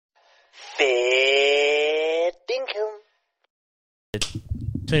Fair dinkum.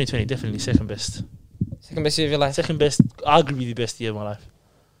 2020, definitely second best. Second best year of your life. Second best, arguably the best year of my life.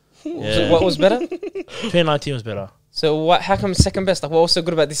 Yeah. So what was better? 2019 was better. So what? How come second best? Like what was so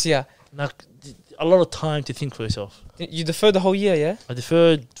good about this year? Like, a lot of time to think for yourself. You deferred the whole year, yeah? I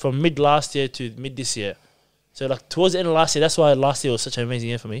deferred from mid last year to mid this year. So like towards the end of last year, that's why last year was such an amazing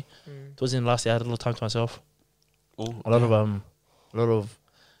year for me. Towards the end of last year, I had a lot of time to myself. Ooh, A lot of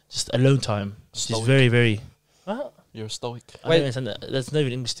just alone time. Which is Stoic. very, very. What? You're a stoic. I Wait. don't understand that. That's not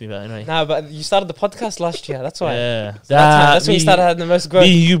even English to me, but anyway. Nah, but you started the podcast last year. That's why. Yeah. That's when you started having the most growth.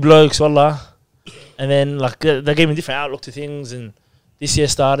 Me and you blokes, wallah. And then like they gave me a different outlook to things, and this year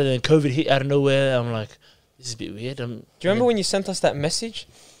started and COVID hit out of nowhere. I'm like, this is a bit weird. Do you remember when you sent us that message?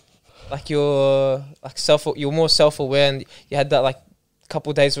 Like you're more self-aware, and you had that like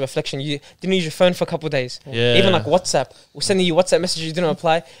couple days of reflection. You didn't use your phone for a couple days. Yeah. Even like WhatsApp. We're sending you WhatsApp messages, you didn't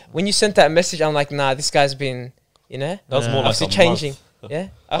reply. When you sent that message, I'm like, nah, this guy's been, That was more like obviously a changing. month. Yeah.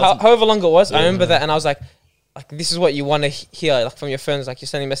 However long it was, I Yeah. remember that, and I was like, this is what you want to hear, like from your friends. Like you're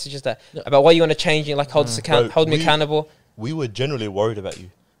sending messages about what you want to change, and like hold me accountable. We were generally worried about you.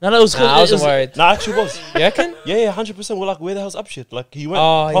 No, it was. Nah, I wasn't worried. No, actually was. You reckon? Yeah, 100%. We're like, where the hell's up shit? Like, he went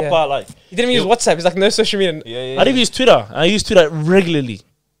Oh, proper, yeah. like... He didn't even use WhatsApp. He's like, no social media. Yeah. I didn't use Twitter. I use Twitter regularly.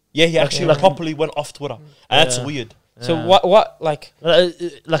 Yeah, he actually like- properly went off Twitter. And that's Yeah. weird. So Yeah. what like?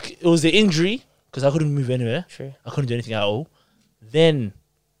 Like it was the injury because I couldn't move anywhere. True. I couldn't do anything at all. Then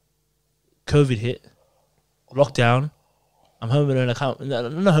COVID hit, lockdown. I'm home alone. I can't.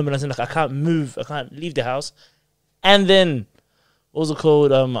 Not home alone. Like I can't move. I can't leave the house. And then, what's it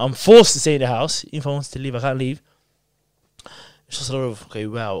called? I'm forced to stay in the house. If I want to leave, I can't leave. It's just a lot of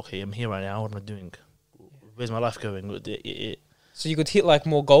I'm here right now. What am I doing? Where's my life going? So you could hit like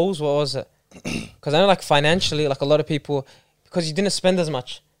more goals. What was it? Because I know like financially, like a lot of people, because you didn't spend as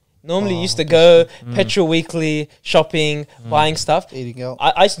much. Normally you used to go petrol weekly, shopping, buying stuff. Eating out.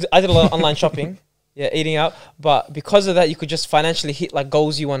 I did a lot of online shopping. Yeah, eating out. But because of that, you could just financially hit like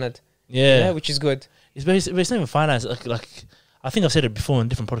goals you wanted. Yeah, Which is good. it's not even finance. Like I think I've said it before in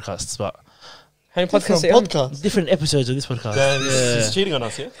different podcasts, but How many podcasts Different are you on? podcast. different episodes of this podcast. Then Yeah. he's cheating on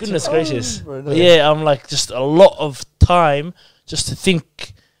us, yeah? Goodness gracious. bro, But no. yeah, I'm like just a lot of time just to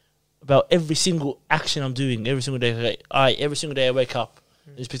think about every single action I'm doing every single day. Okay, every single day I wake up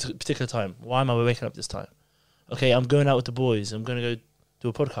this particular time. Why am I waking up this time? Okay, I'm going out with the boys. I'm going to go do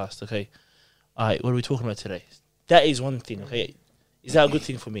a podcast. Okay, what are we talking about today? That is one thing. Okay, is that a good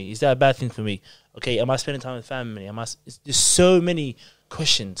thing for me? Is that a bad thing for me? Okay, am I spending time with family? There's so many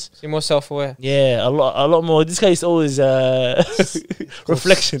questions. So you're more self-aware. Yeah, a lot more. This guy is always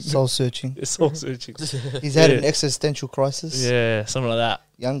reflection. Soul searching. It's soul searching. He's had Yeah. an existential crisis. Yeah, something like that.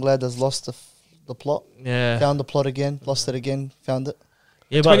 Young lad has lost the plot. Yeah, Found the plot again. Lost it again. Found it.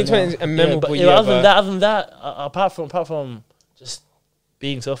 yeah, but 2020 is a memorable year. other than that, apart from just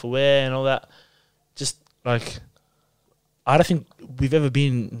being self-aware and all that, just like I don't think we've ever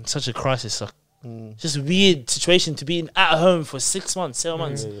been in such a crisis. Like, it's just a weird situation to be in at home for 6 months, 7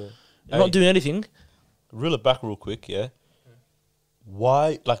 months, not doing anything. Reel it back real quick, yeah?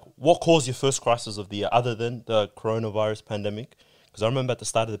 Why, like, what caused your first crisis of the year other than the coronavirus pandemic? Because I remember at the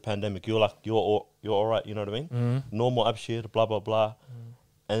start of the pandemic, you were like, you're all right, you know what I mean? Normal up shit, blah, blah, blah.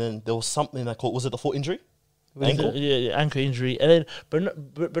 And then there was something that called, was it the foot injury? Ankle? Yeah, ankle injury, and then but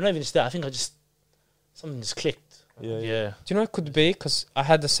not even just that. I think something just clicked. Yeah. Do you know what it could be? Because I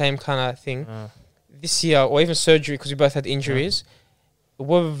had the same kind of thing this year, or even surgery, because we both had injuries.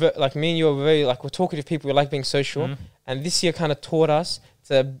 Like me and you were very like we're talkative people. We like being social, and this year kind of taught us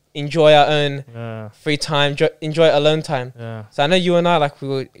to enjoy our own free time, enjoy alone time. Yeah. So I know you and I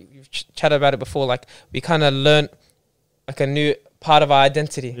we've chatted about it before. Like we kind of learned like a new part of our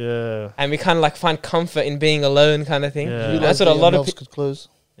identity, Yeah. and we kind of like find comfort in being alone, kind of thing. Yeah. And that's what a lot of people. could close.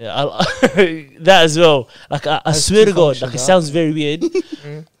 Yeah, that as well. Like I That's swear to two God, functions, like it huh? sounds very weird.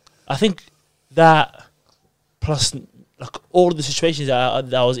 I think that plus like all of the situations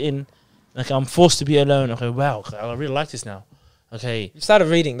that I was in, like I'm forced to be alone. Okay, wow, okay, I really like this now. Okay, You started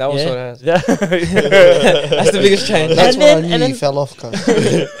reading. That was yeah. what it was. Yeah. That's the biggest change. That's And why then- I knew and you then- fell off,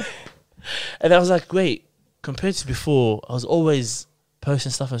 cuz. And I was like, wait, compared to before, I was always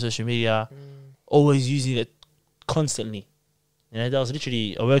posting stuff on social media, always using it constantly. You know, that was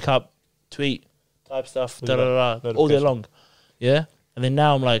literally I wake up, tweet, type stuff, Look at that all day notification. long. Yeah, and then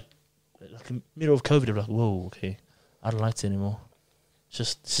now I'm like in the middle of COVID, I'm like, whoa, okay, I don't like it anymore.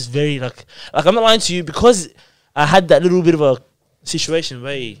 It's just very like I'm not lying to you because I had that little bit of a situation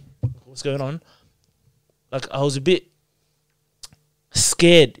where what's going on. Like I was a bit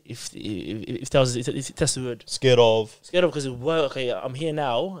scared. If that's the word. Scared of. Scared of because well, okay, I'm here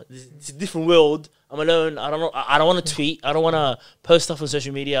now. It's a different world. I'm alone. I don't know. I don't want to tweet. I don't want to post stuff on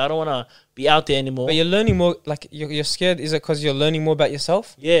social media. I don't want to be out there anymore. But you're learning more. Like you're scared. Is it because you're learning more about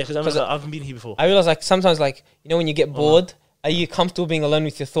yourself? Yeah, because I haven't been here before. I realize like sometimes like when you get bored, are you comfortable being alone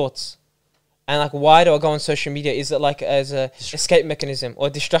with your thoughts? And like, why do I go on social media? Is it like as a escape mechanism or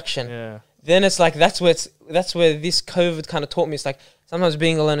distraction? Yeah. Then it's like that's where this COVID kind of taught me. It's like sometimes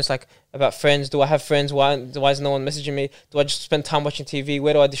being alone is like about friends. Do I have friends? Why is no one messaging me? Do I just spend time watching TV?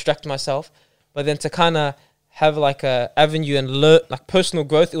 Where do I distract myself? But then to kind of have like a avenue and learn like personal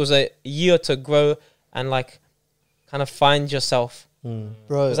growth. It was a year to grow and like kind of find yourself.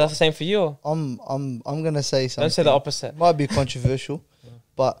 Bro, Was that the same for you? Or? I'm gonna say something. Don't say the opposite. Might be controversial,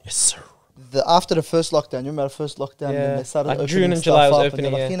 but Yes, sir. after the first lockdown, you remember the first lockdown? Yeah. When they started Like opening June and stuff July was up and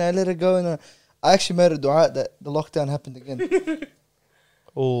opening, they're like, yeah. let it go. And I actually made a dua that the lockdown happened again.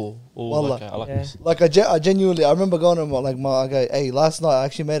 Oh, Wallah. okay, I like Yeah. this. Like I genuinely, I remember going to I go, hey, last night I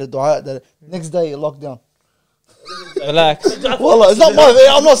actually made a dua that next day it locked down. Relax. Wallah, it's not my.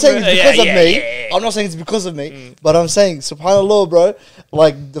 I'm not saying it's because of me. yeah. I'm not saying it's because of me, but I'm saying, subhanallah, bro.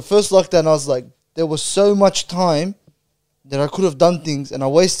 Like the first lockdown, I was like, there was so much time that I could have done things, and I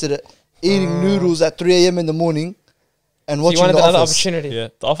wasted it eating noodles at 3 a.m. in the morning and So you watching wanted The another Office. opportunity. Yeah,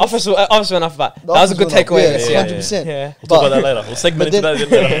 the office. Office went off, but The that was a Office good went up. takeaway. Yeah, Yeah, 100%. yeah. We'll talk about that later. We'll segment But into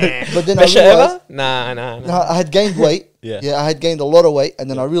that later. But then I Best shit realized, ever? Nah. no, I had gained weight. Yeah. I had gained a lot of weight, and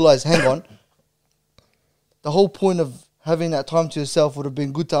then I realized, hang on, the whole point of having that time to yourself would have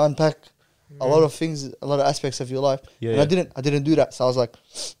been good to unpack a lot of things, a lot of aspects of your life. Yeah, and yeah. I didn't do that. So I was like,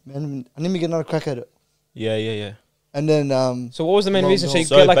 man, I need to get another crack at it. Yeah. And then, So what was the main No, reason? no. So you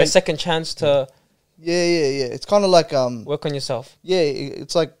So get like a bas- second chance to yeah. It's kind of like, work on yourself.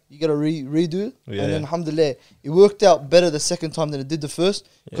 it's like you got to redo it. Yeah, And then, yeah. alhamdulillah, it worked out better the second time than it did the first,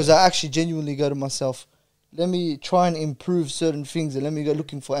 because I actually genuinely go to myself, let me try and improve certain things, and let me go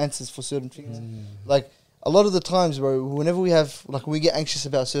looking for answers for certain things. Like, a lot of the times, bro, whenever we get anxious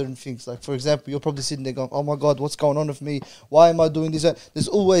about certain things, like, for example, you're probably sitting there going, oh my God, what's going on with me? Why am I doing this? It's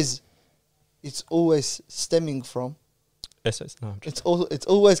always stemming from, No, it's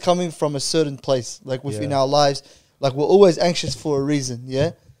always coming from a certain place, like within Yeah. our lives. Like, we're always anxious for a reason,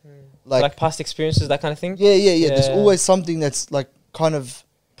 yeah? Like past experiences, that kind of thing. Yeah. There's Yeah. always something that's like kind of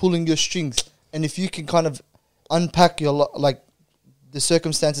pulling your strings, and if you can kind of unpack your like the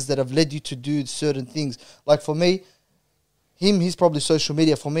circumstances that have led you to do certain things. Like for me, he's probably social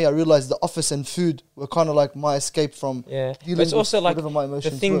media. For me, I realized The Office and food were kind of like my escape from Yeah, dealing but it's with also like whatever my the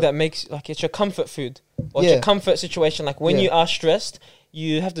emotions thing were. that makes like it's your comfort food or it's Yeah. your comfort situation. Like when Yeah. you are stressed,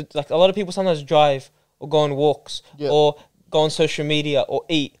 you have to like a lot of people sometimes drive or go on walks Yeah. or go on social media or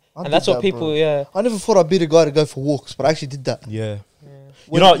eat, I and did that's what that, people. bro. Yeah, I never thought I'd be the guy to go for walks, but I actually did that. Yeah.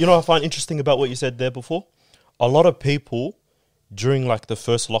 When- You know what I find interesting about what you said there before? A lot of people during like the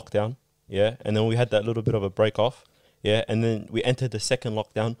first lockdown, yeah, and then we had that little bit of a break off, yeah, and then we entered the second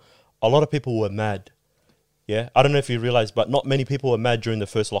lockdown. A lot of people were mad. Yeah, I don't know if you realize, but not many people were mad during the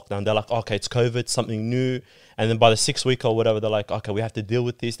first lockdown. They're like, okay, it's COVID, something new. And then by the 6th week or whatever, they're like, okay, we have to deal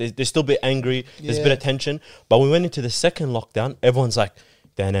with this. They're still a bit angry. There's a bit Yeah. of tension. But we went into the second lockdown. Everyone's like,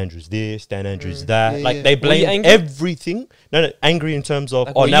 Dan Andrews this, Dan Andrews that. Yeah, like yeah. they Were you blame angry? everything. No, angry in terms of,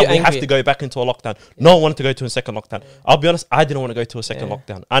 Like, oh, were now you we have angry? to go back into a lockdown. No one wanted to go to a second lockdown. I'll be honest, I didn't want to go to a second Yeah.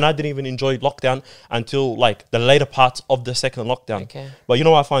 lockdown. And I didn't even enjoy lockdown until like the later parts of the second lockdown. Okay. But you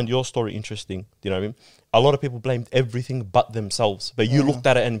know, I find your story interesting. Do you know what I mean? A lot of people blamed everything but themselves. But you looked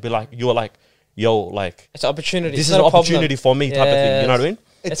at it and you were like, yo, like, it's an opportunity. this It's is an not a problem. opportunity for me type of thing. You know what I mean?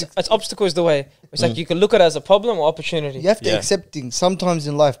 It's obstacle is the way. It's like you can look at it as a problem or opportunity. You have to Yeah. accept things sometimes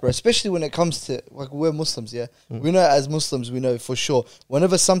in life, bro. Especially when it comes to, like, we're Muslims, yeah. We know as Muslims, we know for sure.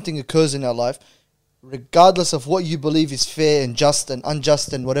 Whenever something occurs in our life, regardless of what you believe is fair and just and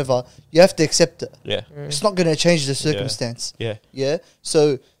unjust and whatever, you have to accept it. Yeah. It's not going to change the circumstance. Yeah. Yeah.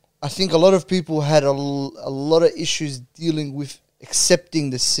 So I think a lot of people had a lot of issues dealing with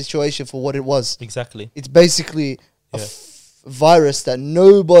accepting the situation for what it was. Exactly. It's basically a Yeah. virus that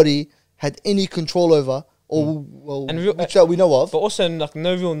nobody had any control over, or well, And real- which that we know of. But also like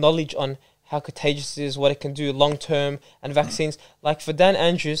no real knowledge on how contagious it is, what it can do long term, and vaccines. Like for Dan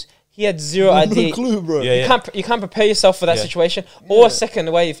Andrews, he had zero idea. No clue, bro. Yeah, yeah. You can't prepare yourself for that Yeah. situation or Yeah. a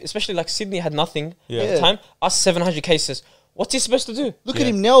second wave, especially like Sydney had nothing Yeah. at the Yeah. time. Us 700 cases. What's he supposed to do? Look Yeah. at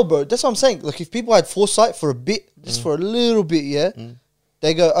him now, bro. That's what I'm saying. Like, if people had foresight for a bit, just for a little bit, yeah,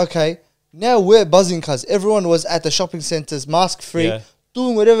 they go, okay, now we're buzzing because everyone was at the shopping centres, mask free, Yeah.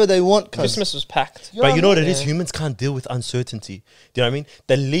 doing whatever they want. Cause Christmas was packed. But you know what it Yeah. is? Humans can't deal with uncertainty. Do you know what I mean?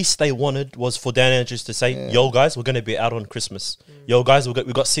 The least they wanted was for Dan Andrews to say, yo, guys, we're going to be out on Christmas. Yo, guys, we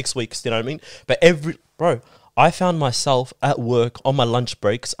got 6 weeks. Do you know what I mean? But I found myself at work on my lunch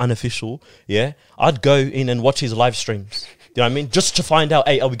breaks, unofficial, yeah? I'd go in and watch his live streams. Do you know what I mean? Just to find out,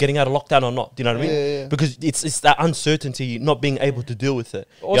 hey, are we getting out of lockdown or not? Do you know what I mean? Yeah. Because it's that uncertainty, not being able to deal with it.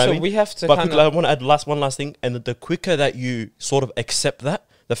 You know what Also, I mean? we have to But kind quickly, I of. want to add one last thing, and the quicker that you sort of accept that,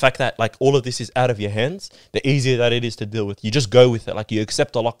 the fact that like all of this is out of your hands, the easier that it is to deal with. You just go with it. Like you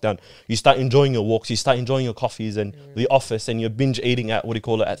accept a lockdown. You start enjoying your walks. You start enjoying your coffees and the office, and you're binge eating at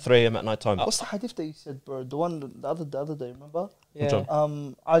at 3 a.m. at night time. what's the hadith that you said, bro? The one the other day, remember? Which Yeah.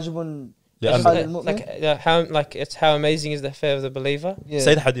 one? Ajibun. Yeah, Just Khalid like, Mu'min? how amazing is the faith of the believer? Yeah.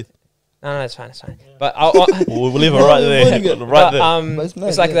 Say the hadith. No, it's fine. But We'll leave it right there. But, right there. But it's mad,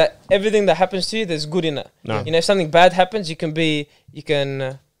 it's like yeah. that. Everything that happens to you, there's good in it. No. You know, if something bad happens, you can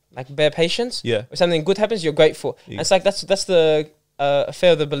like bear patience. Yeah. If something good happens, you're grateful. Yeah. And it's like that's the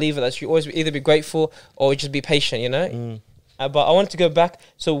affair of the believer. That you always either be grateful or just be patient. You know. Mm. But I wanted to go back.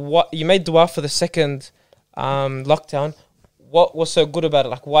 So what you made dua for the second lockdown? What was so good about it?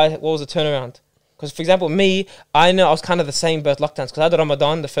 Like why? What was the turnaround? Because for example, me, I know I was kind of the same both lockdowns. Because I had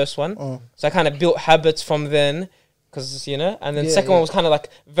Ramadan, the first one, so I kind of built habits from then. Because and then Yeah, second yeah. one was kind of like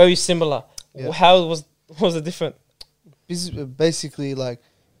very similar. Yeah. How was it different? Basically, like,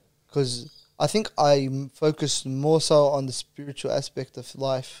 because I think I focused more so on the spiritual aspect of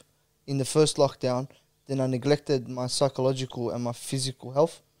life in the first lockdown, then I neglected my psychological and my physical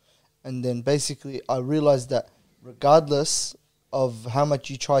health. And then basically I realized that regardless of how much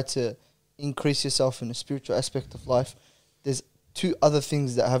you try to increase yourself in the spiritual aspect of life, there's two other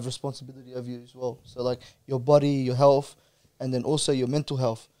things that have responsibility of you as well. So like your body, your health, and then also your mental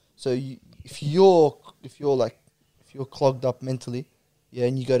health. So if you're clogged up mentally, yeah,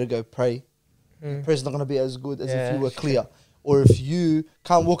 and you go pray, Mm. prayer's not going to be as good as Yeah. if you were clear. Or if you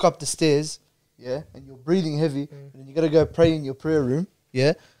can't walk up the stairs, yeah, and you're breathing heavy, and you got to go pray in your prayer room,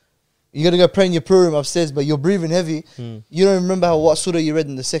 yeah. You got to go pray in your prayer room upstairs, but you're breathing heavy. You don't remember what surah you read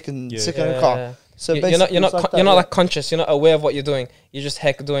in the second rakah. So you're basically not it's like that, you're not yeah. like conscious. You're not aware of what you're doing. You're just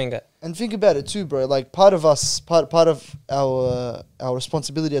doing it. And think about it too, bro. Like part of our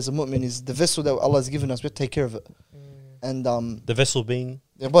responsibility as a mu'min is the vessel that Allah has given us. We have to take care of it, and The vessel being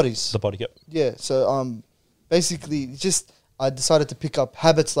their bodies. the body. Yep. Yeah. So basically, just I decided to pick up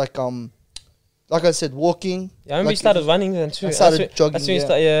habits like I said, walking. Yeah, I remember like you started running then too. I started That's jogging, when you yeah.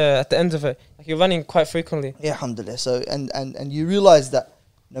 start, at the end of it, like you're running quite frequently. Yeah, alhamdulillah. So and you realize that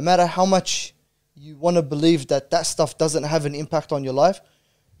no matter how much you want to believe that stuff doesn't have an impact on your life,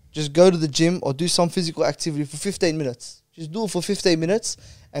 just go to the gym or do some physical activity for 15 minutes. Just do it for 15 minutes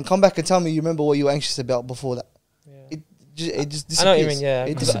and come back and tell me you remember what you were anxious about before that. Yeah. It just disappears. I know what you mean, yeah.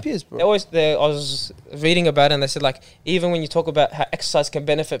 It 'Cause disappears, I bro. was reading about it and they said like even when you talk about how exercise can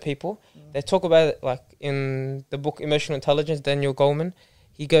benefit people, they talk about it like in the book Emotional Intelligence, Daniel Goleman.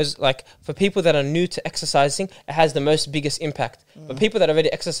 He goes like for people that are new to exercising, it has the most biggest impact. But people that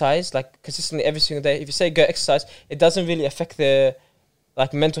already exercise like consistently every single day, if you say go exercise, it doesn't really affect their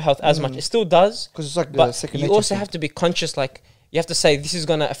like mental health as much. It still does, Because it's like a but second you nature also thing. have to be conscious. Like you have to say this is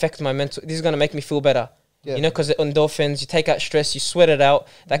gonna affect my mental. This is gonna make me feel better. Yeah. You know, because endorphins, you take out stress, you sweat it out,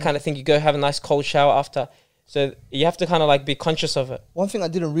 that kind of thing. You go have a nice cold shower after. So you have to kind of like be conscious of it. One thing I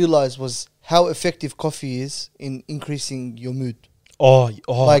didn't realize was how effective coffee is in increasing your mood. Oh,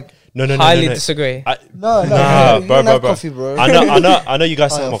 Like, no. Highly disagree. No, Nah, you bro, don't bro, have bro. coffee, bro. I know you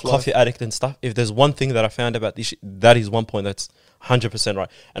guys High say I'm a off life. coffee addict and stuff. If there's one thing that I found about this, that is one point that's 100% right.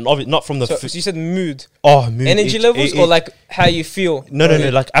 And obviously not from the So you said mood, mood, energy levels, or like how you feel. no,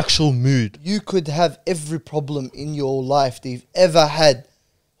 like actual mood. You could have every problem in your life that you've ever had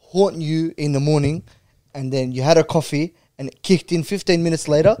haunt you in the morning, and then you had a coffee and it kicked in 15 minutes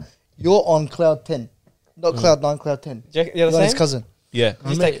later, you're on cloud 10. Not cloud 9, cloud 10. You're the You're on his same? cousin. Yeah,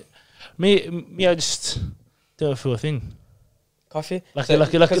 Just me, take me, I just don't feel a thing. coffee. Like, So-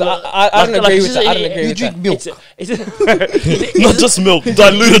 like, 'cause I don't agree with that. I don't agree You with drink that. milk. not just milk,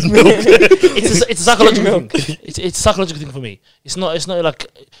 diluted milk. It's a psychological thing. It's a psychological thing for me. It's not like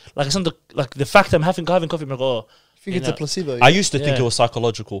it's not the fact I'm having coffee. I'm like, oh, I think you it's a know. placebo. I used to think Yeah. it was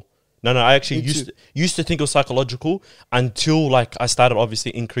psychological. No, I actually Me too. used to think it was psychological until like I started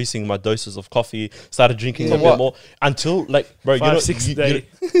obviously increasing my doses of coffee, started drinking Yeah. a bit more until like bro, 5, 6 a day.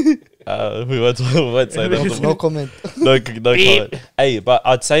 we won't say that. No comment. no comment. Hey, but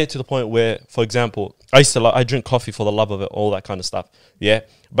I'd say it to the point where, for example, I drink coffee for the love of it, all that kind of stuff. Yeah,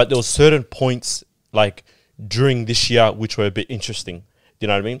 but there was certain points like during this year which were a bit interesting. Do you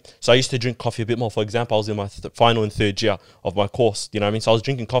know what I mean? So I used to drink coffee a bit more. For example, I was in my final and third year of my course. Do you know what I mean? So I was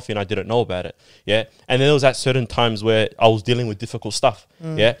drinking coffee and I didn't know about it. Yeah. And then there was at certain times where I was dealing with difficult stuff.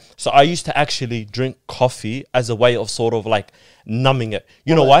 Yeah. So I used to actually drink coffee as a way of sort of like numbing it.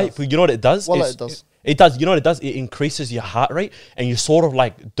 You know why? You know what it does? Well, it does. It does. You know what it does? It increases your heart rate, and you sort of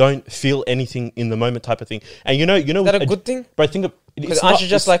like don't feel anything in the moment, type of thing. And you know, Is that a good thing? But I think Because aren't you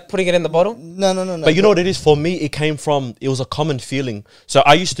just like putting it in the bottle? No. But you know what it is for me? It was a common feeling. So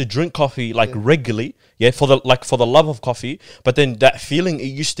I used to drink coffee like regularly, for the love of coffee. But then that feeling it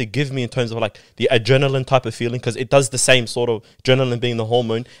used to give me in terms of like the adrenaline type of feeling, because it does the same sort of adrenaline being the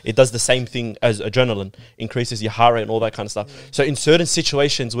hormone. It does the same thing as adrenaline, increases your heart rate and all that kind of stuff. So in certain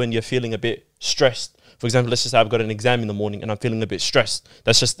situations when you're feeling a bit stressed, for example, let's just say I've got an exam in the morning and I'm feeling a bit stressed.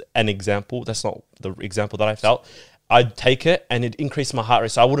 That's just an example. That's not the example that I felt. I'd take it and it increased my heart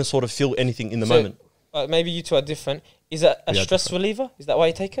rate, so I wouldn't sort of feel anything in the moment. Maybe you two are different. Is that a stress reliever? Is that why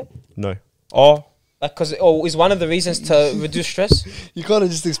you take it? No. Oh, Like, is one of the reasons to reduce stress? You kind of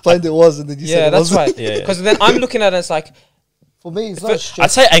just explained it was, and then you said it that's wasn't. right. Because then I'm looking at it, it's like, For me, it's If not it-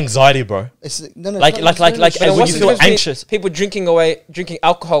 stress. I'd say anxiety, bro. It's, no, no, Like- it's not like- necessarily like- stress. when what's you the feel difference between anxious. people drinking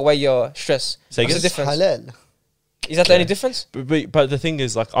alcohol away your stress. Say What's again? the It's difference? halal. Is that the only difference? But the thing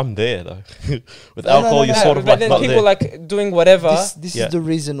is, like, I'm there though. With No, no, alcohol, no, you're no, sort of but like then not people there. like doing whatever. This Yeah. is the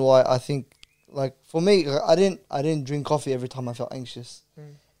reason why I think, like, for me, I didn't drink coffee every time I felt anxious.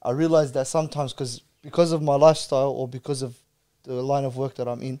 I realized that sometimes because of my lifestyle or because of the line of work that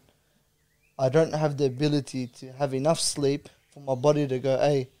I'm in, I don't have the ability to have enough sleep for my body to go,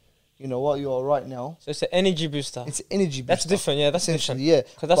 hey, you know what, you're all right now. So it's an energy booster. It's energy. That's booster, different. Yeah, that's essentially, different.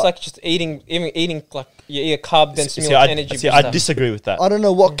 yeah. Because that's But like just eating like you eat a carb dense See, meal with energy see, booster. I disagree with that. I don't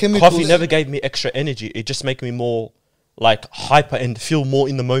know what chemicals. Coffee never gave me extra energy. It just made me more like hyper and feel more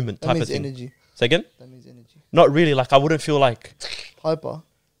in the moment That type of means thing. energy. Say again? That means energy. Not really. Like I wouldn't feel like Hyper.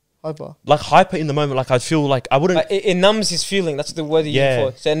 hyper in the moment. Like I'd feel like I wouldn't. Like, it numbs his feeling. That's the word you Yeah.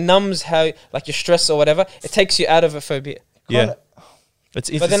 use for. So it numbs how like your stress or whatever. It takes you out of it for a bit. Yeah. It's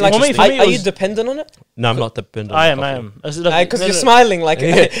But then like, for me, are it you was- dependent on it? no, I'm not dependent. I on am. coffee. Because you're smiling. Like, are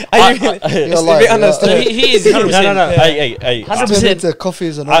you really? You're Let's lying, be honest. yeah. He is. No, 100%. no. Yeah. Hey. 100%. To coffee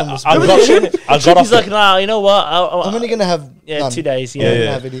is anonymous. I bro. got He's off like, it. nah, you know what? I'm only gonna have none. 2 days. I'm Yeah. not Yeah.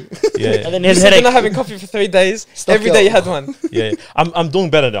 gonna have any. Yeah, And then he You has a said you're headache. not having coffee for 3 days. Stock Every day you out. had one. yeah. I'm doing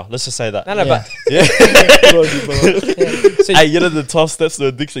better now. Let's just say that. No, no, Yeah. but Yeah. so Hey, you know the 12 steps to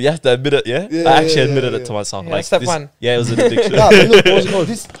addiction. You have to admit it. Yeah. Yeah, I actually yeah, admitted yeah, it to myself. Yeah, like step this- one. Yeah, it was an addiction. Nah, but look,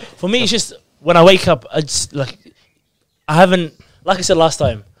 this, For me, it's just when I wake up, I just like I haven't, like I said last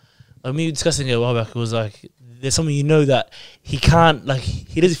time, like me discussing it a while back. It was like there's something you know that he can't, like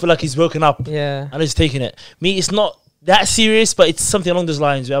he doesn't feel like he's woken up yeah. and he's taking it. Me, it's not that serious, but it's something along those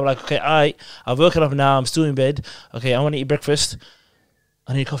lines where I'm like, okay, I've woken up now. I'm still in bed. Okay, I want to eat breakfast.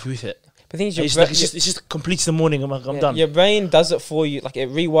 I need coffee with it. But the thing is, It's, like, it's just completes the morning. I'm like, I'm done. Your brain does it for you. Like it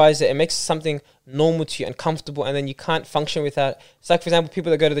rewires it. It makes something normal to you and comfortable, and then you can't function without. It's like, for example,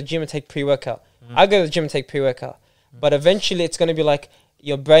 people that go to the gym and take pre-workout. I go to the gym and take pre-workout, but eventually it's going to be like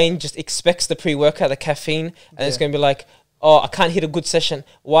your brain just expects the pre-workout, the caffeine, and it's Yeah. going to be like, oh, I can't hit a good session.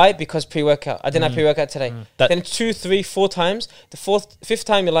 Why? Because pre-workout. I didn't have pre-workout today. That- Then 2, 3, 4 times. The fifth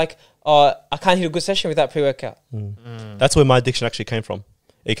time you're like, oh, I can't hit a good session without pre-workout. That's where my addiction actually came from.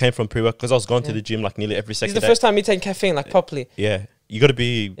 It came from pre-work because I was going to Yeah. the gym like nearly every This second is the day. first time me taking caffeine like properly. Yeah, you got to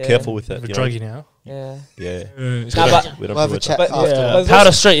be Yeah. careful with it. With you a know? druggy now. Yeah. Yeah, Nah, but we don't We'll have a promote chat that. But- after. Yeah, But powder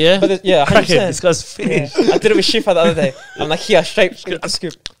also- straight. Yeah, but yeah, crack it. 100%. This guy's Yeah. finished. I did it with Shifa the other day. I'm like, here, straight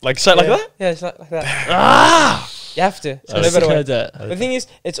scoop. Like straight like Yeah. that. Yeah, it's like that. Ah, You have to. It's I no better way. heard that. The thing is,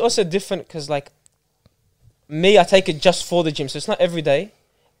 it's also different because, like, me, I take it just for the gym, so it's not every day.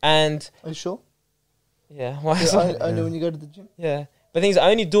 And Are you sure? yeah, why? Yeah, is it- only when you go to the gym. yeah. But the thing is,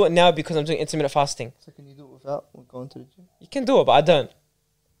 I only do it now because I'm doing intermittent fasting. So can you do it without going to the gym? You can do it, but I don't.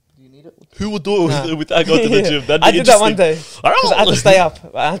 Do you need it? Who would do it Nah. without going to the Yeah. gym? That'd be I did that one interesting. day because I had to stay up.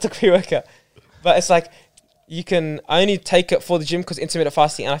 I had to pre-workout. But it's like, I only take it for the gym because intermittent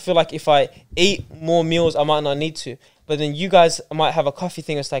fasting. And I feel like if I eat more meals, I might not need to. But then you guys might have a coffee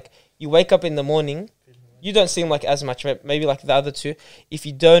thing. It's like, you wake up in the morning, you don't seem like as much, maybe like the other two. If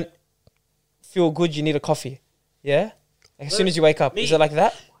you don't feel good, you need a coffee. Yeah? Like as soon as you wake up. Me- Is it like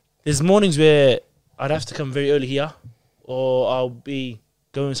that? There's mornings where I'd have to come very early here, or I'll be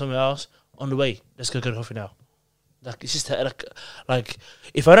going somewhere else on the way. Let's go get a coffee now. Like it's just like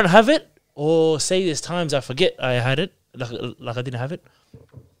if I don't have it, or say there's times I forget I had it, like I didn't have it.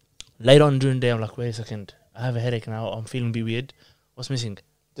 Later on during the day, I'm like, wait a second, I have a headache now. I'm feeling a bit weird. What's missing?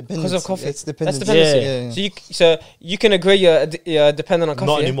 Dependency. of coffee. It's That's dependency. dependency. Yeah. Yeah. So you can agree you're dependent on coffee.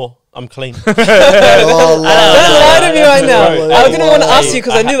 Not yeah? anymore. I'm clean. Oh, Don't lie to me right now. Bro, I didn't want to why? ask you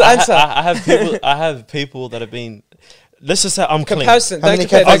because I knew the answer. I have people that have been. Let's just say I'm clean. Comparison. How Don't many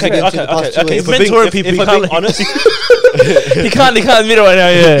compare. cafes Don't have you compare. been to the past 2 okay. weeks? If we're being, Mentoring if, people, if you we're being can't- honest, he can't admit it right now.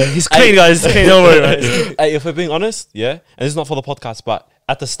 Yeah, he's clean, guys. He's clean. Don't worry, man. hey, if we're being honest, yeah, and this is not for the podcast, but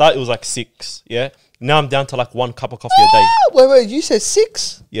at the start it was like 6, yeah. Now I'm down to like 1 cup of coffee a day. Wait, you said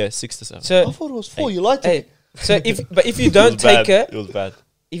 6? Yeah, 6 to 7. I So, thought it was 4. You lied to hey, me. so if you It don't was take bad. it, It was bad,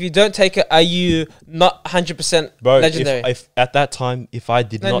 if you don't take it, are you not 100% bro. legendary? If at that time, if I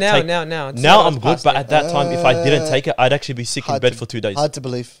did No, not now, take, now, now. It's now not I'm as good. past, But yeah. at that time, if I didn't take it, I'd actually be sick in Hard bed to- for 2 days. Hard to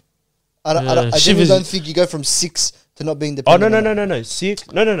believe. I Yeah, genuinely shivers. don't think you go from 6 to not being Oh dependent. no on it. no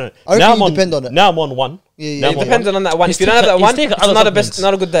 6 no. I reckon Now I'm you on. depend on it. Now I'm on 1. Yeah, Now yeah. I'm on Dependent on that one. He's If you don't have taking- that one, he's taking it's other not a best, supplements.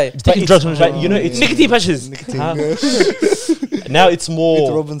 not a good day. He's taking drugs, man. But you know, it's Nicotine patches. Huh? Now it's With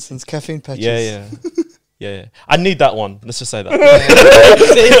more. Robinson's caffeine patches. Yeah. I need that one. Let's just say that.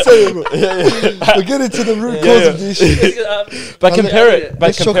 We're getting to the root cause of the issue. But Now, compare let- it. But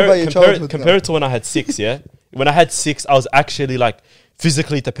let's talk about compare your it. Compare it. childhood Compare now. it to when I had 6. Yeah. When I had 6, I was actually like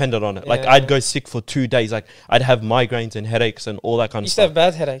physically dependent on it. Like Yeah. I'd go sick for 2 days. Like I'd have migraines and headaches and all that kind You of used to have stuff.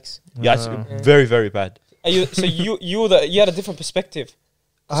 bad headaches. Yeah, it's very very bad. Are you, so you had a different perspective.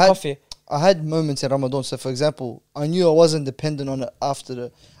 I had, Coffee. I had moments in Ramadan. So, for example, I knew I wasn't dependent on it after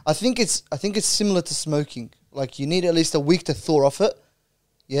the. I think it's similar to smoking. Like you need at least a week to thaw off it,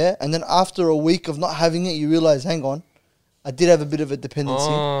 yeah, and then after a week of not having it, you realize, hang on, I did have a bit of a dependency.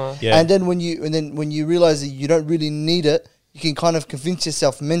 Oh. Yeah. And then when you realize that you don't really need it, you can kind of convince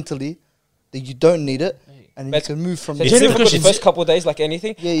yourself mentally that you don't need it, and then you But- can move from So there. it's Genuine difficult the question. first couple of days, like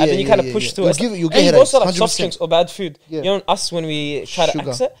anything, Yeah, and yeah, then you yeah, kind of yeah, push yeah. through. You'll It's give- like- you'll get and headaches, also like soft 100%. drinks or bad food. Yeah. You know, us when we try to Sugar.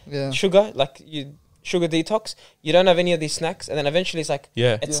 axe it, Yeah. sugar, like you sugar detox, you don't have any of these snacks, and then eventually it's like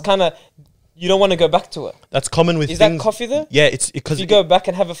Yeah. it's Yeah. kind of you don't want to go back to it. That's common with Is that things. coffee though? Yeah, it's If because you go back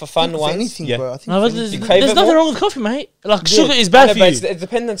and have it for fun For once, anything, Yeah. bro. I think No, for but anything. You crave there's it nothing more? wrong with coffee, mate. Like Yeah. sugar is I bad know, for but you. it's the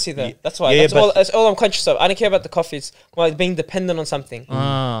dependency though. Yeah. That's why. Yeah, but- That's all I'm conscious of. I don't care about the coffee. It's more like being dependent on something.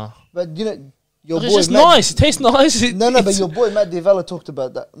 Ah, But you know, your Look, boy it's just Matt, nice. It tastes nice. No, but It's- your boy Matt Diavella talked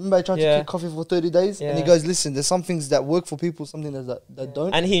about that. Remember, I tried Yeah. to keep coffee for 30 days, and he Yeah. goes, "Listen, there's some things that work for people, something that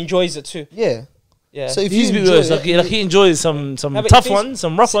don't." And he enjoys it too. Yeah. Yeah. So if He's you a bit enjoy worse. it, Like he enjoys some No, but tough things- ones,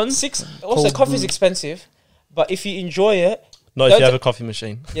 some rough ones. Also, Cold coffee's brew. expensive, but if you enjoy it, not if Don't you have ta- a coffee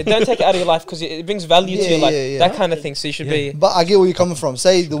machine. yeah, don't take it out of your life because it brings value to Yeah, your life. yeah, yeah. That kind of thing. So you should be. but I get where you're coming from.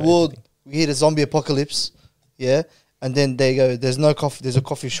 Say the world we hit a zombie apocalypse, and then they go, "There's no coffee. There's a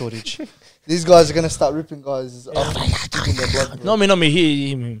coffee shortage." These guys are gonna start ripping guys up, taking their blood. bro. Not me.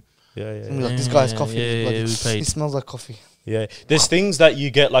 Him. Yeah, It's gonna be like, this guy's coffee. Yeah, bloody- we It paid. smells like coffee. Yeah, there's things that you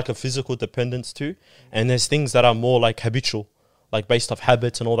get like a physical dependence to, and there's things that are more like habitual, like based off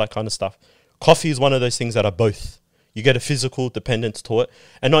habits and all that kind of stuff. Coffee is one of those things that are both. You get a physical dependence to it,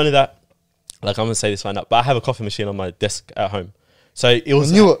 and not only that, like I'm gonna say this right now, but I have a coffee machine on my desk at home, so it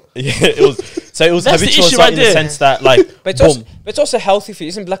was. knew it. Yeah, it was. So it was That's the habitual issue so right in the there. sense that like, But boom. it's also healthy for you.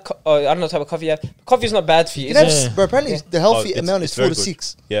 Isn't black? I don't know what type of coffee you have. Coffee is not bad for you. You Is know, it? Yeah. bro, apparently Yeah. the healthy Oh, it's- amount it's is 4 very to good.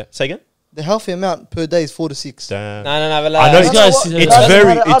 6. Yeah, say again. The healthy amount per day is 4 to 6. Damn. No, I know relax. These guys- it's I very.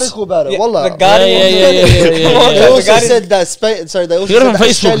 read an It's, article about it. Yeah, Wallah. the Guardian. Yeah, yeah, yeah, yeah, yeah, Come on, yeah. They the also Guardian- said that Sorry, they also You got said it on that Facebook.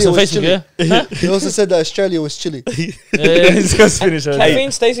 Australia It's on was Facebook, chilly. yeah. They also said that Australia was chilly. Yeah, it's just finished.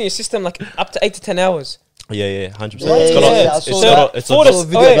 Caffeine stays in your system like up to 8 to 10 hours. yeah, 100%. Yeah, It's got yeah, a- yeah, I it's saw got that. a- it's For a- I saw a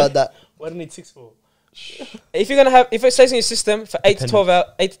video Oh, yeah. about that. Why do you need 6 for? If you're gonna have, if it stays in your system for 8 to 12 hours,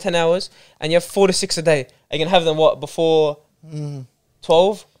 8 to 10 hours, and you have 4 to 6 a day, are you gonna have them what before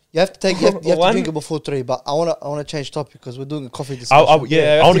 12? You have to take. You have to One. drink it before 3. But I wanna change topic because we're doing a coffee I, discussion.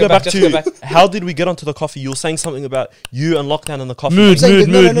 Yeah, I want to go back just to go back. how did we get onto the coffee? You were saying something about you and lockdown and the coffee. Mood. I'm saying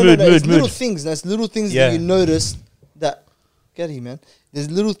that- no, mood, It's mood. little things. There's little things Yeah. that you notice that. Get here, man. There's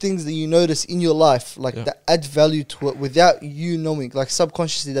little things that you notice in your life, like Yeah. that add value to it without you knowing. Like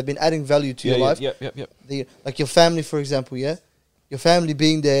subconsciously, they've been adding value to your life. Yep. Like your family, for example, yeah, your family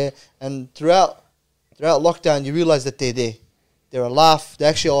being there, and throughout lockdown, you realize that they're there. They're a laugh. They're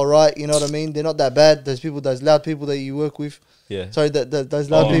actually all right. You know what I mean? They're not that bad. Those loud people that you work with. Yeah. Sorry, those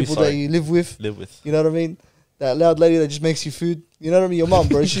loud Oh, people that sorry. you live with. Live with. You know what I mean? That loud lady that just makes you food. You know what I mean? Your mum,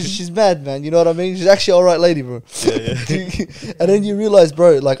 bro. She's mad, man. You know what I mean? She's actually all right lady, bro. Yeah. And then you realize,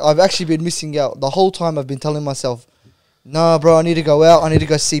 bro, like I've actually been missing out. The whole time I've been telling myself, nah, bro, I need to go out. I need to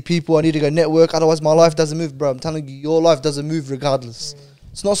go see people. I need to go network. Otherwise, my life doesn't move, bro. I'm telling you, your life doesn't move regardless.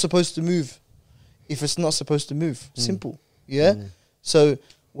 It's not supposed to move if it's not supposed to move. Simple. Yeah? So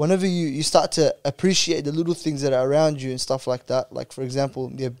whenever you start to appreciate the little things that are around you and stuff like that, like, for example,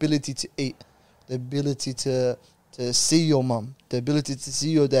 the ability to eat, the ability to to see your mum, the ability to see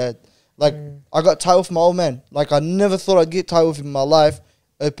your dad. Like, I got tight with my old man. Like, I never thought I'd get tight with him in my life.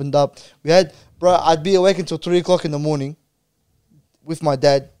 Opened up. I'd be awake until 3 o'clock in the morning with my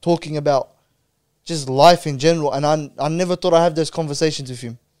dad, talking about just life in general. And I never thought I'd have those conversations with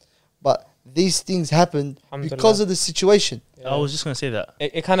him. But these things happened because of the situation. I was just gonna say that.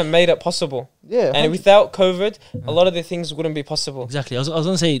 It kind of made it possible. Yeah. And without COVID, a lot of the things wouldn't be possible. Exactly. I was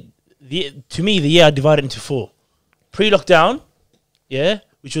gonna say, to me, the year I divided into 4. Pre-lockdown,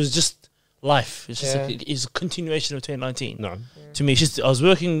 which was just life. It's just it's a continuation of 2019. No. To me, it's just I was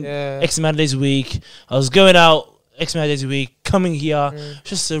working X amount of days a week. I was going out X amount of days a week, coming here. It's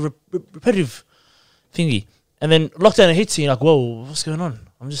just a repetitive thingy. And then lockdown hits you, you're like, whoa, what's going on?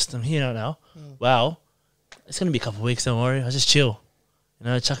 I'm here now. Wow. It's going to be a couple of weeks, don't worry. I'll just chill. You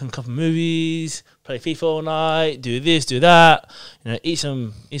know, chuck in a couple of movies, play FIFA all night, do this, do that. You know, eat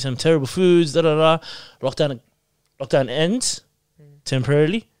some terrible foods, Lockdown ends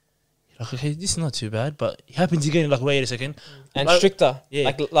temporarily. You're like, okay, this is not too bad. But it happens again, like, wait a second. And like, stricter. Yeah.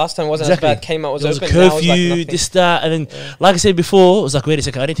 Like last time wasn't Exactly. as bad. Came out, was There was open. a Now it's like curfew, nothing. this, that. And then, like I said before, it was like, wait a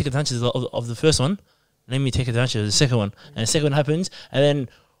second, I didn't take advantage of the first one. Let me take advantage of the second one. And the second one happens. And then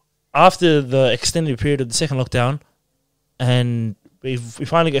after the extended period of the second lockdown, and we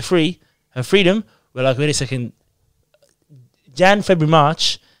finally get have freedom, we're like, wait a second, Jan, February,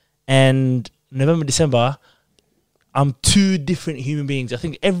 March, and November, December, I'm 2 different human beings. I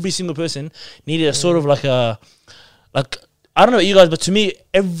think every single person needed a sort of like I don't know about you guys, but to me,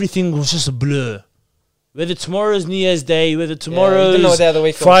 everything was just a blur. Whether tomorrow's New Year's Day, whether tomorrow's know what day of the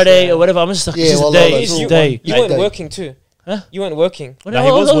week was, Friday yeah. or whatever, I'm just like, Yeah, it's just well, a day, like, it's a you- day. You Like weren't that. working too. Huh? You weren't working. What- No, he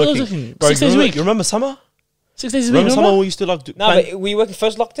I was I working. Bro, 6 days a week. You remember summer? 6 days a week, Remember summer remember? when we used to like do No, but were you working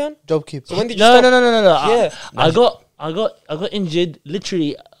first lockdown? Job keeper. So when did you No, stop? no. Yeah. I got injured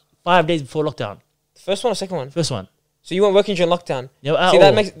literally 5 days before lockdown. First one or second one? First one. So you weren't working during lockdown. Yeah, at See,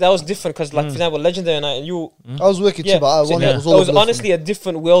 all. that was different because, like, for example, Legendary and you. I was working too, but I So one yeah. that was it all was a blur for honestly me. a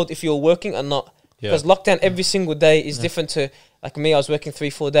different world if you were working or not. Yeah. Because lockdown every single day is different to, like me, I was working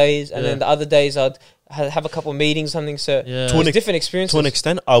 3-4 days, and then the other days I'd have a couple of meetings, something. So Yeah. it was different experiences. To an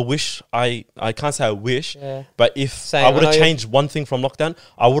extent, I wish I can't say I wish, Yeah. but if Same, I I would have know you- changed one thing from lockdown,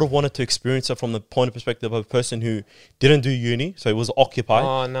 I would have wanted to experience it from the point of perspective of a person who didn't do uni, so it was occupied,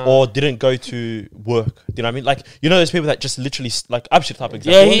 Oh, no. or didn't go to work. Do you know what I mean? Like, you know, those people that just literally like Abshir type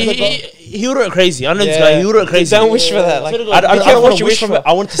Yeah, example. he would have crazy. I know this Yeah. guy. He would have crazy. Don't wish for that. Like, I be don't careful want what to you wish wish from for. it.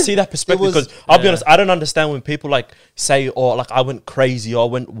 I want to see that perspective was- because I'll be Yeah. honest, I don't understand when people like say, or like I went crazy or I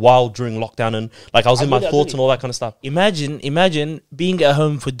went wild during lockdown and like I was in my really- thoughts and all that kind of stuff. Imagine being at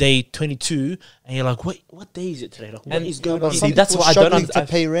home for day 22 and you're like, wait, what day is it today? Like, what And is going But on? some See, that's people what I don't struggling understand.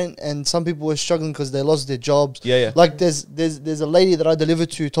 to pay rent, and some people were struggling because they lost their jobs. Yeah. Like there's a lady that I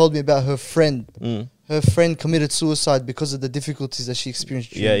delivered to who told me about her friend. Mm. Her friend committed suicide because of the difficulties that she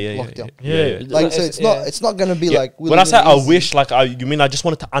experienced during Yeah. lockdown. Yeah. Like, so It's- it's not gonna be Yeah. like When I say I easy. wish, like you mean I just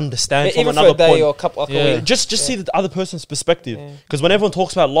wanted to understand But from even for another a day point. or a couple, like Yeah. a week. Just see the other person's perspective. Yeah. Because when everyone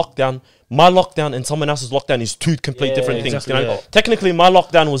talks about lockdown, my lockdown and someone else's lockdown is 2 complete Yeah, different things. exactly, You know, yeah. technically my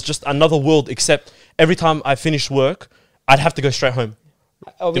lockdown was just another world. Except every time I finished work, I'd have to go straight home.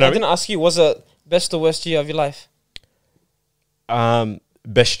 Oh, You know I what I didn't ask you, was it best or worst year of your life?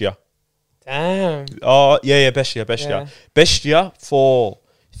 Best year. Damn. Oh yeah, best year. Yeah. Best year for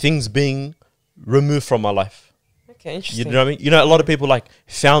things being removed from my life. Okay, You interesting. know what I mean? You know, a lot of people like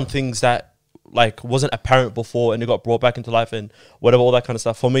found things that like wasn't apparent before and it got brought back into life and whatever, all that kind of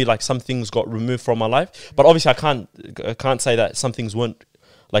stuff. For me, like some things got removed from my life, but obviously I can't say that some things weren't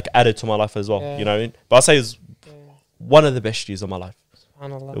like added to my life as well. Yeah. You know what I mean? But I'll say it was one of the best years of my life.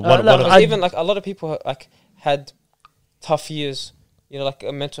 SubhanAllah. One of Because I- even like a lot of people like had tough years. You know, like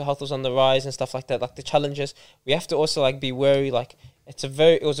mental health was on the rise and stuff like that. Like the challenges, we have to also like be wary. Like it's a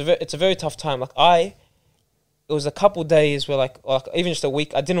very tough time. It was a couple days where like even just a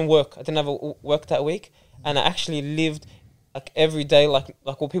week, I didn't work. I didn't have a work that week, and I actually lived like every day like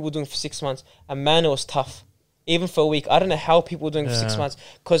what people were doing for 6 months. And man, it was tough. Even for a week, I don't know how people were doing for 6 Yeah. months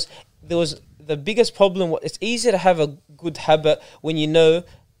because there was the biggest problem. It's easier to have a good habit when you know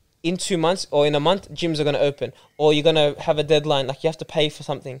in 2 months or in a month gyms are going to open or you're going to have a deadline, like you have to pay for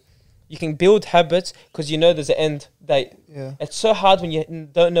something. You can build habits because you know there's an end date. Yeah. It's so hard when you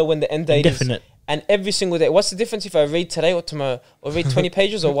don't know when the end date Indefinite. is. And every single day, what's the difference if I read today or tomorrow, or read 20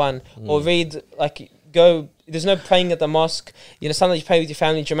 pages or one, or read there's no praying at the mosque. You know, sometimes you pray with your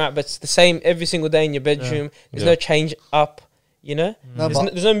family, Jamaat, but it's the same every single day in your bedroom. There's no change up, you know? No,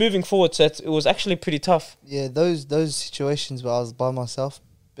 but There's no moving forward, so it was actually pretty tough. yeah, those situations where I was by myself,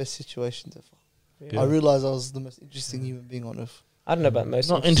 best situations ever. Yeah. I realized I was the most interesting human being on earth. I don't know about most.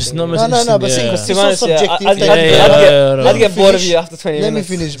 Not interesting. Not things. most No, but interesting, see, yeah. it's so subjective. I'd Let me get bored of finish. you after 20 Let me minutes.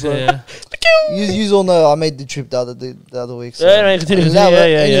 finish, bro. Yeah. You all know I made the trip the other week. So. Yeah, continue. Nah, but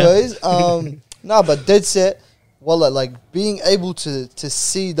Yeah. anyways, nah, but dead set. Well, like being able to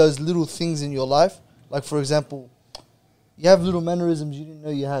see those little things in your life, like for example, you have little mannerisms you didn't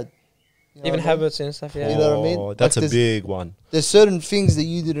know you had. You know Even what I mean? habits and stuff. Yeah. You know what I mean? Oh, that's Like a big one. There's certain things that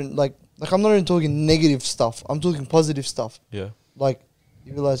you didn't like. Like I'm not even talking negative stuff. I'm talking positive stuff. Yeah. Like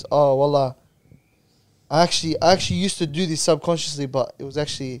you realize, oh, well, I actually used to do this subconsciously, but it was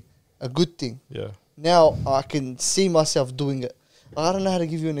actually a good thing. Yeah. Now I can see myself doing it. I don't know how to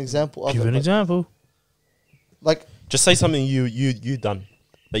give you an example. of Give it, an but example. Like Just say something you done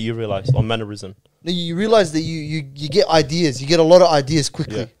that you realized on mannerism. you realize that you get ideas. You get a lot of ideas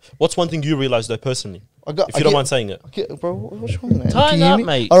quickly. Yeah. What's one thing you realized though personally? I got, If you don't mind saying it. Okay, bro, what's wrong, man? Tighten Can you hear up, me?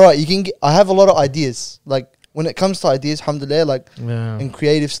 mate. All right, you can. I have a lot of ideas. Like when it comes to ideas, alhamdulillah, like Yeah. in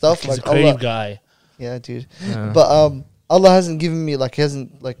creative stuff, He's like a creative Allah, guy. yeah, dude. Yeah. But Allah hasn't given me like he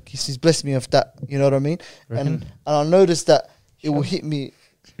hasn't like he's blessed me with that. You know what I mean? Reckon? And I noticed that it will hit me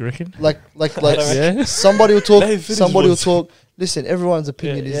You reckon? like Yeah. somebody will talk, Let him finish somebody will once. talk. Listen, everyone's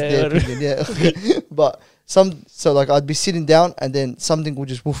opinion Yeah, is yeah, their yeah. opinion, yeah. But so like I'd be sitting down and then something would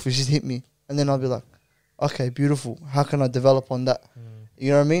just woof, it just hit me, and then I'll be like, okay, beautiful. How can I develop on that?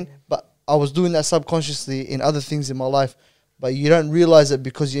 You know what I mean? But I was doing that subconsciously in other things in my life, but you don't realize it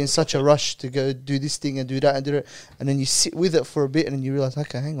because you're in such a rush to go do this thing and do that and do it, and then you sit with it for a bit and then you realize,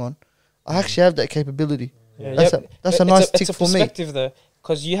 okay, hang on, I actually have that capability. Yeah, That's yep. a It's nice it's tick a for me. perspective though,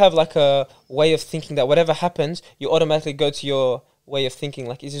 because you have like a way of thinking that whatever happens, you automatically go to your way of thinking.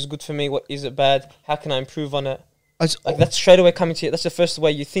 Like, is this good for me? What is it bad? How can I improve on it? Like that's straight away coming to you. That's the first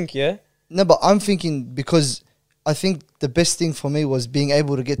way you think. Yeah. No, but I'm thinking because I think the best thing for me was being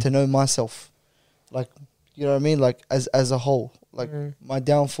able to get to know myself, like you know what I mean, like as a whole, like my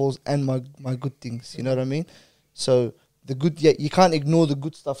downfalls and my good things. You know what I mean? So the good, yeah, you can't ignore the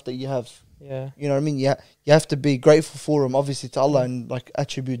good stuff that you have. Yeah. You know what I mean? Yeah, you have to be grateful for them, obviously, to Allah and like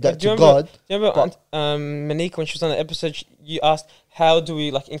attribute that Do you to remember- God. Do you remember Monique when she was on the episode? You asked how do we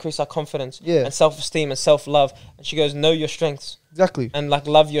like increase our confidence Yeah. and self-esteem and self-love, and she goes, know your strengths Exactly. and like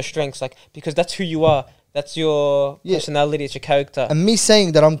love your strengths, like because that's who you are. That's your Yeah. personality. It's your character. And me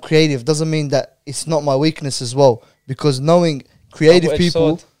saying that I'm creative doesn't mean that it's not my weakness as well, because knowing creative Double-edged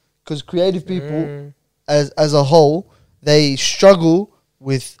people, sword. because creative people as a whole, they struggle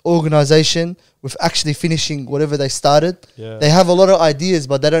with organization, with actually finishing whatever they started. Yeah. They have a lot of ideas,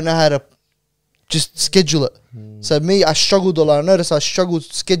 but they don't know how to just schedule it. So me, I struggled a lot. I noticed I struggled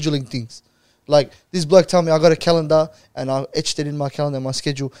scheduling things. Like this bloke tell me I got a calendar and I etched it in my calendar, my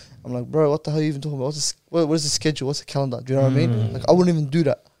schedule. I'm like, bro, what the hell are you even talking about? What is the schedule? What's the calendar? Do you know what I mean? Like I wouldn't even do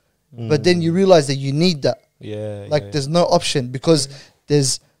that. But then you realize that you need that. Yeah. Like there's no option because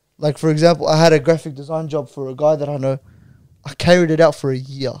there's like, for example, I had a graphic design job for a guy that I know. I carried it out for a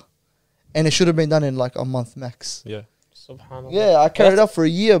year and it should have been done in like a month max. Yeah. Subhanallah. Yeah, I carried it that's- out for a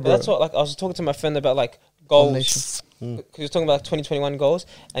year, But bro. that's what like I was talking to my friend about like goals. Combination. Because he was talking about like 2021 goals,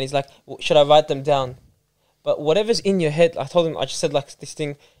 and he's like, should I write them down? But whatever's in your head, I told him, I just said like this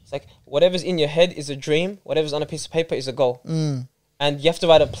thing. It's like whatever's in your head is a dream. Whatever's on a piece of paper is a goal. And you have to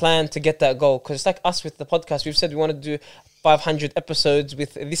write a plan to get that goal. Because it's like us with the podcast. We've said we want to do 500 episodes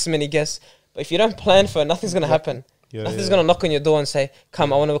with this many guests. But if you don't plan for it, nothing's going to happen. Yeah, Nothing's yeah. going to knock on your door and say,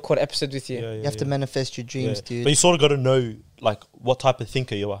 come, I want to record an episode with you. Yeah, You have to manifest your dreams, Yeah. dude. But you sort of got to know like what type of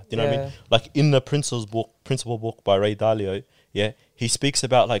thinker you are. Do you know what I Yeah. mean? Like in the Principle book by Ray Dalio, yeah, he speaks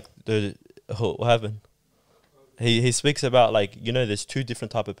about like what happened. He speaks about like, you know, there's two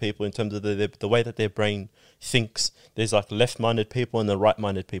different type of people in terms of the way that their brain thinks. There's like left-minded people and the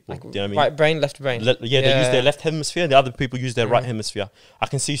right-minded people. Like Do you know what I mean? right brain, left brain. They use their left hemisphere, and the other people use their right hemisphere. I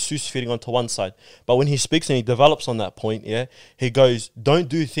can see Seuss fitting onto one side, but when he speaks and he develops on that point, yeah, he goes, "Don't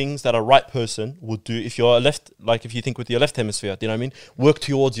do things that a right person would do if you're a left, like if you think with your left hemisphere. Do you know what I mean? Work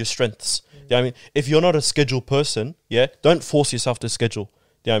towards your strengths. Do you know what I mean? If you're not a scheduled person, yeah, don't force yourself to schedule.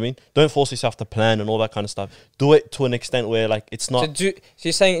 Do you know what I mean? Don't force yourself to plan and all that kind of stuff. Do it to an extent where like it's not. So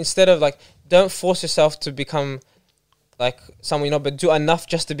you're saying instead of like, don't force yourself to become like someone you're not, but do enough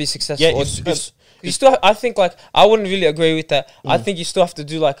just to be successful. Yeah, Or it's- you still. I think like I wouldn't really agree with that. I think you still have to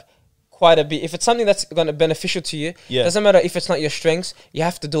do like quite a bit. If it's something that's going to beneficial to you, Yeah. doesn't matter if it's not your strengths. You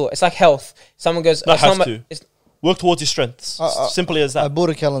have to do it. It's like health. Someone goes, Not it's not have my- to. it's- Work towards your strengths. Simply as I that. bought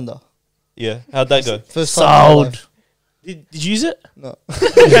a calendar. Yeah. How'd that go? First time in my Sold. life. Did you use it? No. that's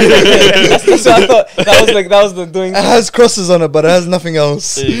what I thought. That was the doing. It has crosses on it, but it has nothing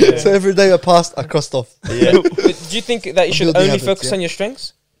else. Yeah. So every day I passed, I crossed off. Yeah. But do you think that you should Building only habits, focus yeah. on your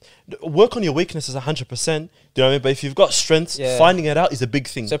strengths? work on your weaknesses 100%. Do you know what I mean? But if you've got strengths, Yeah. finding it out is a big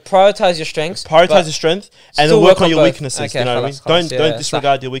thing. So prioritize your strengths. Prioritize but your strength and still then work work on on your both. weaknesses. Okay, you know what I mean? خلاص, Don't yeah,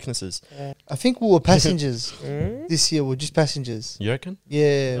 disregard your weaknesses. I think we were passengers Mm. this year. We're just passengers. You reckon?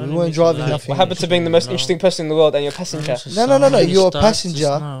 Yeah, Don't we need weren't me to driving like- nothing. What happened to being the most interesting person in the world and you're a passenger? No, you're a Start passenger.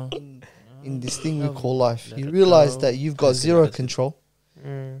 just now. In this thing we call life, Let you it realize go. that you've got That's it, zero that's it. control,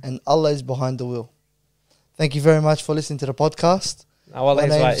 Mm. and Allah is behind the wheel. Thank you very much for listening to the podcast. Oh, well, My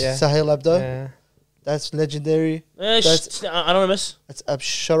he's name's right, yeah. Sahil Abdo. Yeah. That's legendary. That's anonymous. That's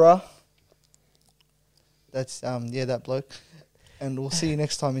Abshara. That's that bloke. And we'll see you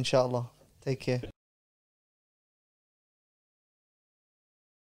next time, inshallah. Take care.